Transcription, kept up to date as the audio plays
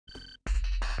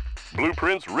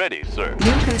Blueprints ready, sir.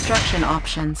 New construction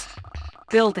options.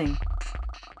 Building.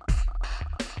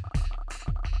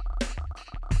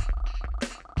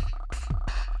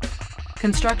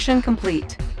 Construction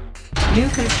complete. New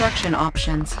construction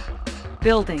options.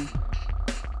 Building.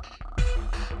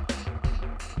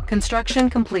 Construction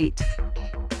complete.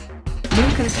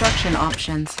 New construction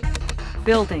options.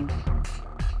 Building.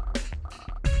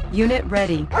 Unit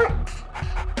ready.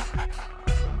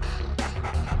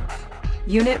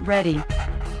 Unit ready.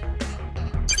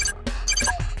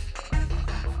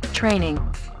 Training.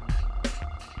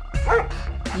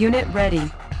 Unit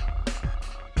ready.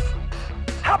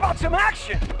 How about some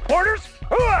action? Orders?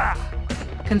 Hooah!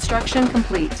 Construction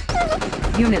complete.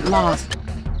 Unit lost.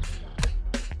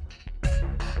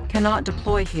 Cannot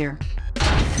deploy here.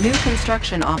 New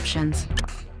construction options.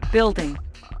 Building.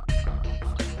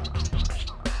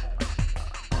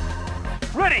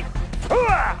 Ready!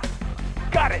 Hooah!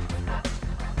 Got it!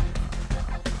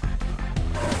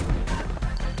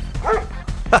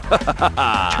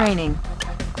 Training.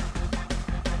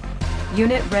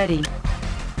 Unit ready.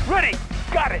 Ready!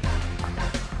 Got it!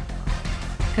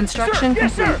 Construction Sir,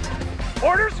 yes, complete. sir!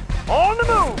 Orders? On the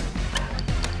move!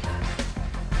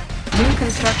 New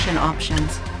construction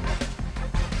options.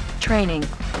 Training.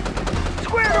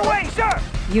 Squared away, sir!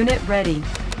 Unit ready.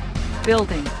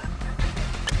 Building.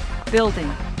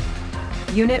 Building.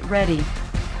 Unit ready.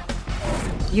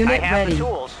 Unit I have ready. the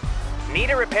tools. Need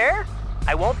a repair?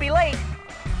 I won't be late.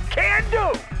 Can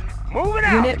do! Moving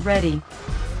out! Unit ready.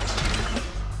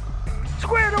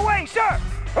 Squared away, sir!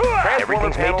 Hooah!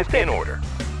 Everything's made to fit. in order.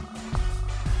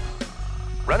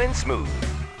 Running smooth.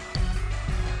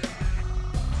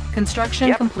 Construction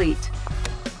Yep. complete.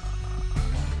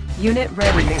 Unit ready.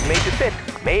 Everything's made to fit.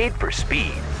 Made for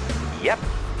speed. Yep.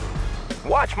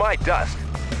 Watch my dust.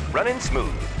 Running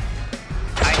smooth.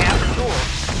 I have the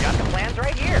tools. Got the plans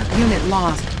right here. Unit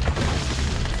lost.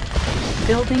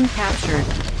 Building captured.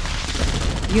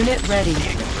 Unit ready.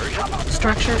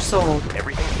 Structure sold.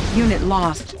 Everything. Unit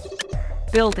lost.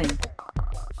 Building.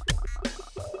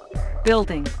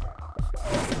 Building.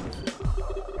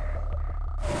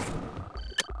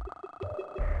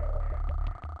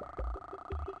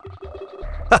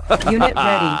 Unit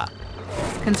ready.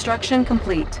 Construction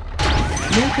complete.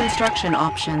 New construction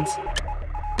options.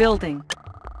 Building.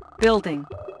 Building.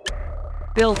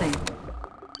 Building.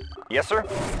 Yes, sir.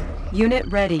 Unit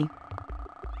ready.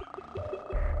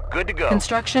 Good to go.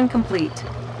 Construction complete.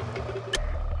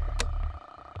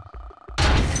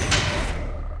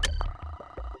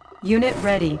 Unit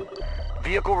ready.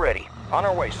 Vehicle ready. On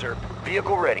our way, sir.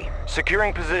 Vehicle ready.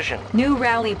 Securing position. New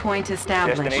rally point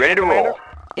established. Destination. Ready to roll.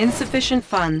 Insufficient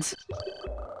funds.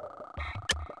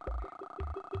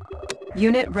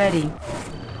 Unit ready.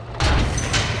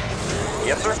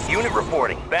 Yes, sir. Unit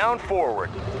reporting. Bound forward.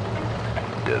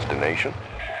 Destination.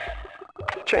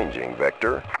 Changing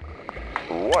vector.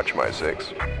 Watch my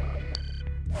 6.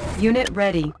 Unit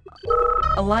ready.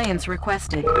 Alliance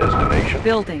requested. Destination.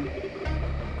 Building.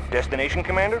 Destination,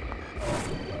 Commander.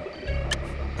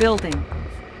 Building.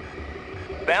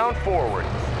 Bound forward.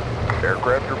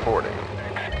 Aircraft reporting.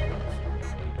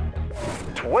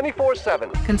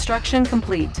 24/7. Construction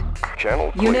complete.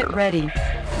 Channel clear. Unit ready.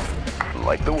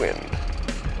 Like the wind.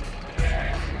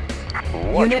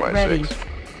 Watch Unit my ready. 6.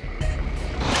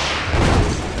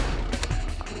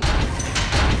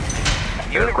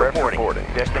 Unit Aircraft reporting. reporting.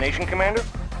 Destination, Commander?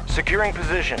 Securing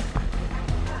position.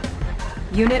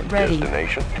 Unit ready.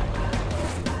 Destination.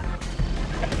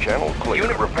 Channel clear.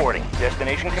 Unit reporting.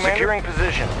 Destination, Commander? Securing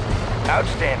position.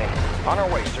 Outstanding. On our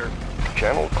way, sir.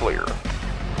 Channel clear.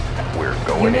 We're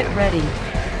going Unit in. ready.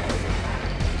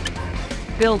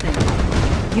 Building.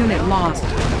 Unit lost.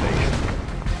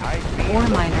 Ore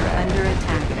miner under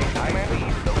attack.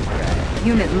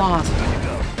 Unit lost.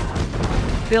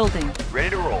 Building. Ready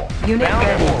to roll. Unit Bound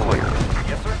ready. forward. Clear.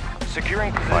 Yes, sir.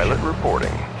 Securing position. Pilot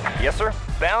reporting. Yes, sir.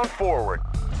 Bound forward.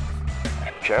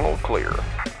 Channel clear.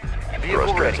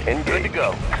 Vehicle Thrusters ready. engaged. Good to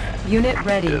go. Unit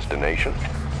ready. Destination.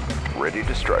 Ready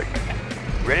to strike.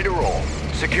 Ready to roll.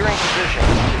 Securing position.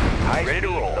 High ready to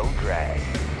roll. Low drag.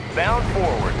 Bound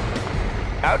forward.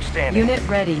 Outstanding. Unit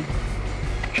ready.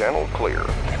 Channel clear.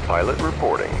 Pilot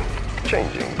reporting.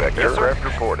 Changing vector. Yes, sir.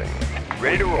 Aircraft reporting.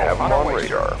 Ready to roll. Have them On our on way,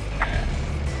 radar.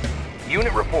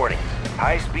 Unit reporting.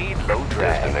 High speed, low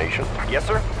drag. Destination. Yes,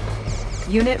 sir.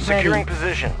 Unit Securing ready.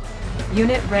 position.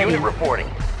 Unit ready. Unit reporting.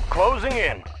 Closing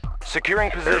in.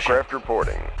 Securing position. Aircraft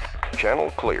reporting.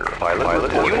 Channel clear. Pilot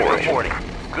Unit reporting. reporting.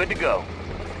 Good to go.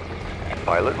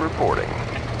 Pilot reporting.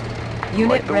 Unit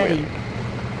Like the ready. wind.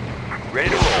 Ready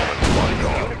to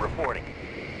roll. Unit reporting.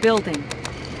 Building.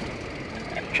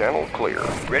 Channel clear.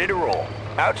 Ready to roll.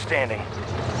 Outstanding.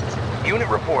 Unit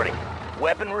reporting.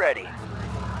 Weapon ready.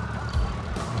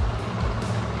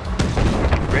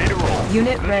 Ready to roll.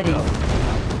 Unit ready.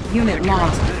 Unit Securing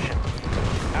lost. position.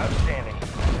 Outstanding.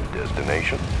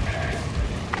 Destination.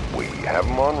 We have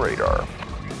them on radar.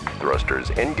 Thrusters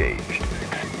engaged.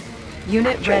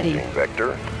 Unit ready. Changing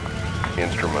vector.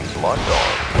 Instruments locked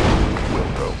on.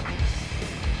 Will go.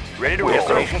 Ready to roll.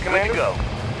 Destination Commander. Go.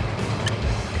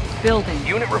 Building.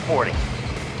 Unit reporting.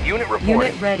 Unit reporting.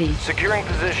 Unit ready. Securing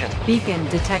position. Beacon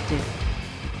detected.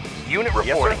 Unit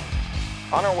reporting. Yes,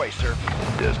 sir. On our way, sir.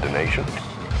 Destination.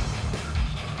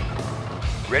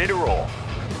 Ready to roll.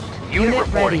 Unit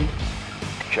reporting. ready.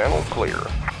 Channel clear.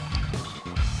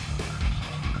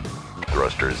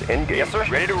 Thrusters engaged. Yes, sir.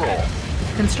 Ready to roll.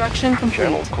 Construction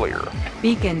Channel complete. clear.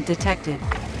 Beacon detected.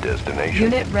 Destination.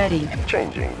 Unit ready.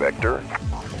 Changing vector.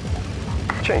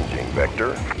 Changing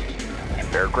vector.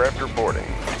 Aircraft reporting.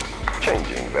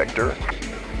 Changing vector.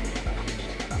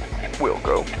 Will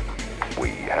go. We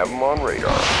have them on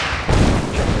radar.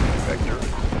 Changing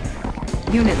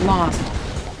vector. Unit lost.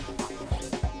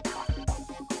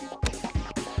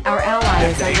 Our ally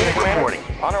is under Destination attack. reporting.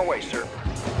 On our way, sir.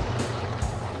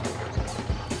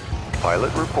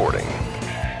 Pilot reporting.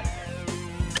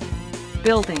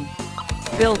 Building.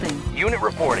 Building. Unit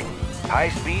reporting. High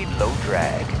speed, low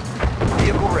drag.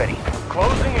 Vehicle ready.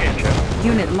 Closing in.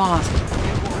 Unit lost.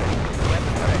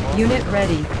 Unit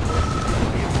ready.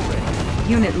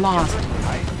 Unit lost.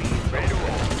 High speed, ready to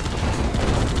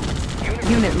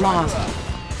roll. Unit lost.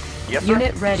 Yes, sir.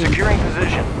 Unit ready. Securing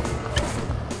position.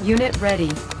 Unit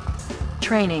ready.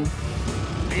 Training.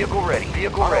 Vehicle ready.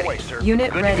 Vehicle ready. Way, sir.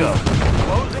 Unit Good ready. to go.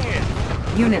 Closing in.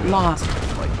 Unit lost.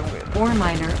 Like the wind. Ore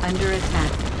miner under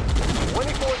attack.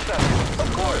 24/7.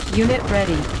 Of course. Unit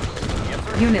ready. Yes,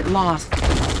 sir. Unit lost.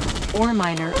 Ore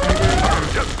miner under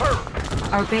attack. Just heard.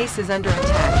 Our base is under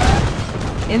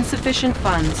attack. Insufficient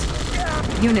funds.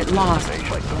 Unit lost.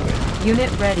 Like the wind.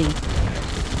 Unit ready.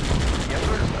 Yes,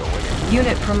 sir. Going in.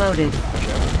 Unit promoted.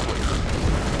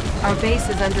 Our base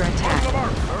is under attack.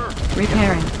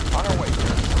 Repairing. On our way,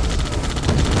 sir.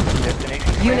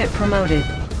 Destination. Unit promoted.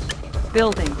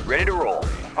 Building. Ready to roll.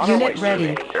 On our Unit way, sir.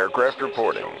 ready. Aircraft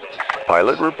reporting.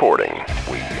 Pilot reporting.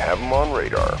 We have them on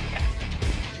radar.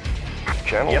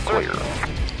 Channel Yes, sir. clear.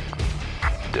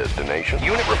 Destination.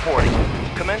 Unit reporting.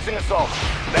 Commencing assault.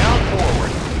 Bound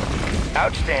forward.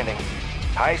 Outstanding.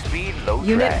 High speed, low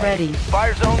Unit drag. ready.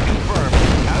 Fire zone confirmed.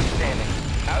 Outstanding.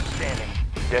 Outstanding.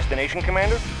 Destination,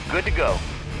 Commander? Good to go.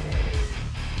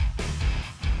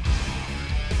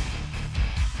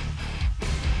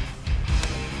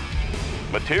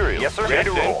 Material Yes, sir. checked Ready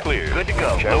to roll. and clear. Good to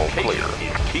go. Channel Location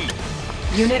clear. is key.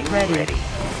 Unit ready. Ready.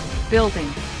 Building.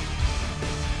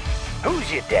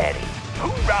 Who's your daddy?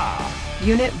 Hoorah!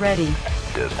 Unit ready.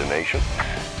 Destination.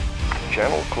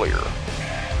 Channel clear.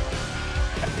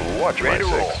 Watch Ready to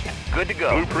my roll. 6. Good to go.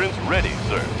 Blueprints ready,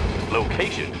 sir.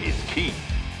 Location is key.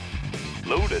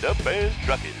 Load it up and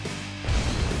truck it.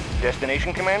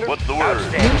 Destination, Commander? What's the word? New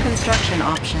Outstanding. construction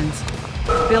options.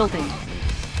 Building.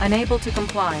 Unable to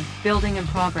comply. Building in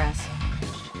progress.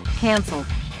 Cancelled.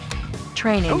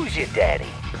 Training. Who's your daddy?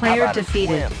 Player How about a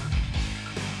defeated. swim?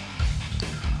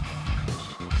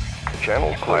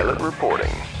 Channel clear. Pilot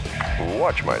reporting.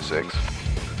 Watch my 6.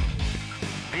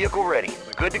 Vehicle ready.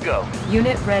 Good to go.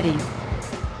 Unit ready.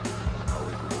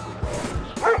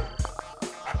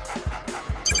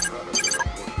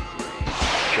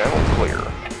 Channel clear.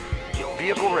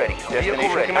 Vehicle ready. Destination,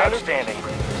 Vehicle ready. Commander? Outstanding.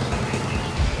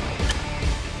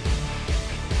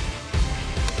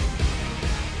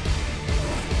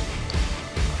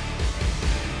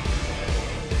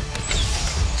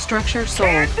 Structure sold.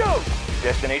 Can do.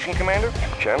 Destination, Commander?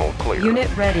 Channel clear.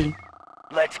 Unit ready.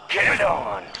 Let's get it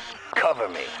on. Cover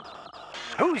me.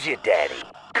 Who's your daddy?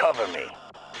 Cover me.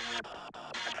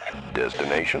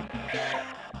 Destination.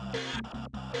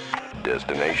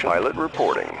 Destination. Pilot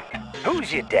reporting.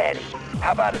 Who's your daddy?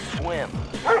 How about a swim?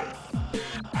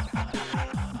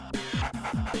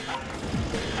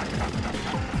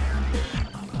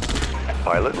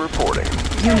 Pilot reporting.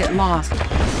 Unit lost.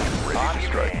 Ready On to your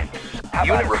strike. man. How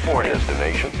Unit about a reporting. swim?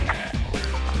 Destination.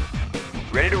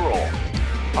 Ready to roll.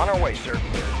 On our way, sir.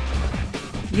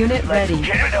 Unit Let's ready.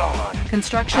 get it on. How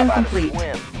Construction about complete. a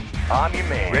swim? I'm your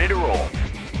man. Ready to roll.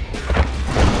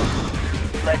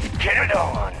 Let's get it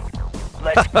on.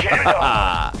 Let's get it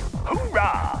on.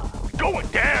 Hoorah! Going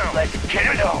down. Let's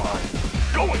get it on.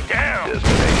 Going down.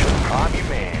 Destination. I'm your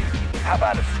man. How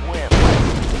about a swim?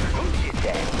 Who's your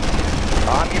daddy?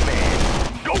 I'm your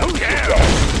man. Go Who's down. your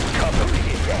daddy? Who's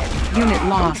your daddy? Unit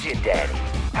lost. Who's your daddy?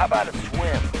 How about a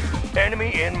swim?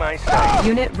 Enemy in my sights.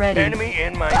 Unit ready. Enemy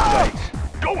in my sights.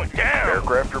 Going down.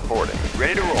 Aircraft reporting.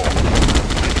 Ready to roll.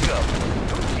 Let's go.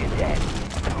 Who did that?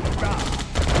 Hoorah.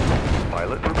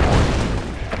 Pilot reporting.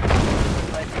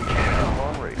 Let's get it on.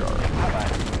 On radar.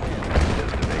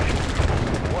 Destination.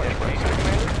 What?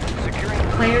 Commander? Securing.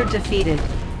 Player defeated.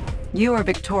 You are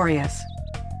victorious.